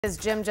As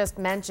Jim just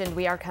mentioned,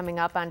 we are coming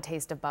up on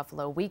Taste of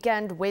Buffalo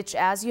weekend, which,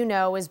 as you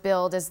know, is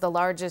billed as the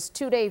largest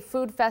two-day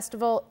food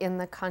festival in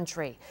the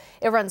country.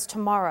 It runs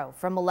tomorrow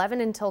from 11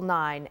 until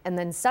 9 and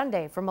then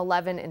Sunday from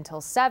 11 until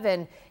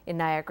 7 in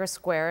Niagara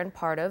Square and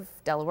part of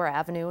Delaware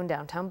Avenue in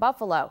downtown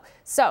Buffalo.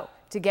 So,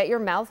 to get your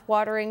mouth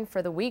watering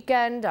for the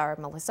weekend, our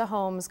Melissa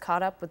Holmes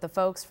caught up with the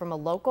folks from a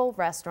local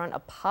restaurant, a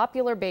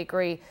popular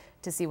bakery,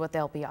 to see what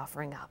they'll be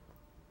offering up.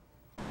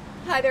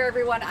 Hi there,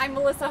 everyone. I'm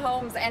Melissa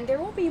Holmes, and there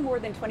will be more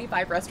than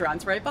 25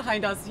 restaurants right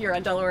behind us here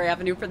on Delaware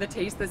Avenue for the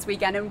taste this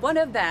weekend, and one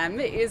of them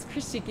is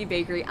Krishiki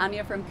Bakery.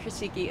 Anya from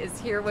Krishiki is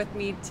here with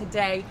me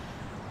today.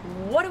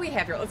 What do we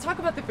have here? Let's talk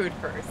about the food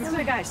first. Oh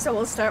my gosh, so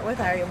we'll start with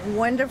our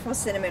wonderful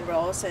cinnamon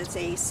roll. So it's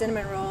a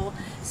cinnamon roll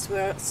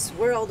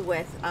swirled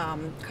with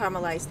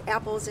caramelized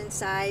apples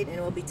inside, and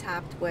it will be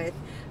topped with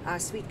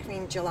sweet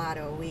cream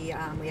gelato. We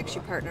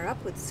actually partner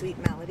up with Sweet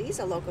Melodies,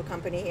 a local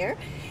company here,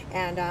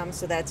 and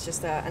so that's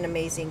just an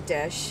amazing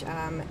dish.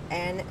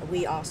 And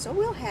we also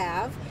will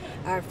have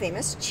our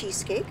famous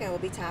cheesecake, and it will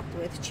be topped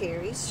with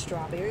cherries,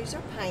 strawberries,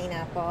 or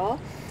pineapple.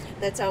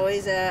 That's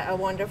always a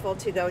wonderful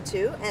to go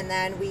to. And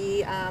then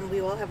we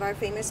will have our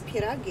famous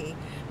pierogi.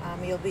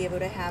 You'll be able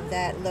to have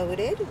that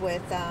loaded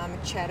with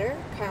cheddar,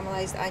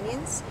 caramelized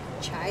onions,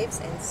 chives,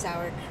 and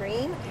sour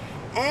cream.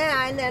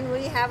 And then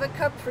we have a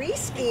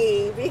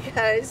capriski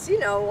because, you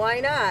know, why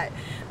not?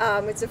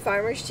 It's a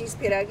farmer's cheese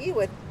pierogi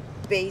with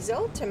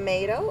basil,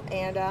 tomato,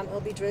 and it'll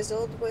be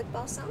drizzled with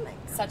balsamic.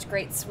 Such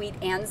great sweet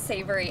and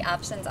savory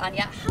options,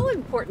 Anya. How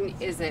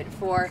important is it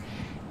for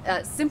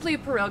simply a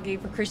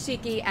pierogi for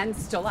Krishiki and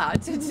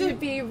Stolat to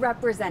be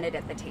represented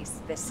at the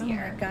taste this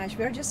year? Oh my gosh,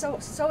 we're just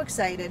so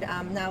excited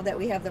now that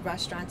we have the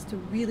restaurants to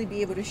really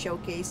be able to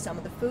showcase some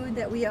of the food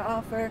that we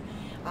offer.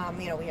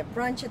 You know, we have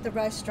brunch at the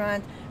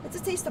restaurant. It's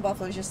a Taste of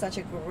Buffalo is just such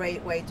a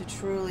great way to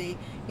truly,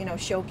 you know,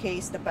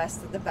 showcase the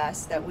best of the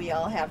best that we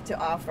all have to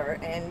offer.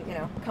 And, you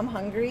know, come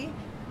hungry,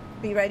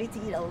 be ready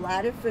to eat a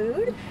lot of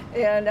food,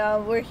 and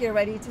we're here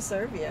ready to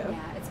serve you.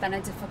 Yeah, it's been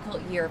a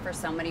difficult year for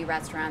so many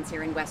restaurants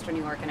here in Western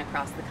New York and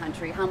across the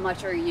country. How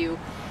much are you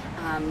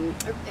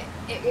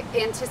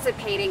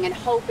anticipating and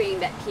hoping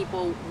that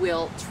people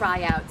will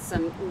try out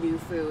some new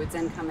foods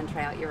and come and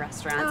try out your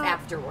restaurants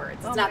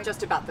afterwards? It's not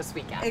just about this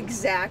weekend.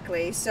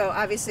 Exactly. So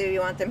obviously we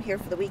want them here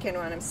for the weekend, we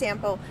want them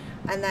sample,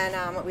 and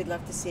then we'd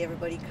love to see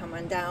everybody come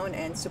on down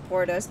and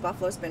support us.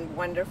 Buffalo's been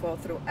wonderful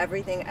through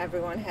everything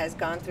everyone has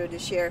gone through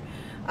this year.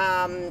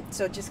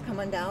 So just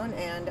come on down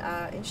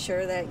and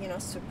ensure that, you know,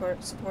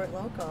 support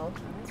local.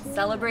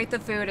 Celebrate the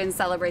food and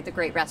celebrate the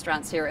great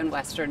restaurants here in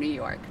Western New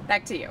York.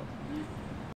 Back to you.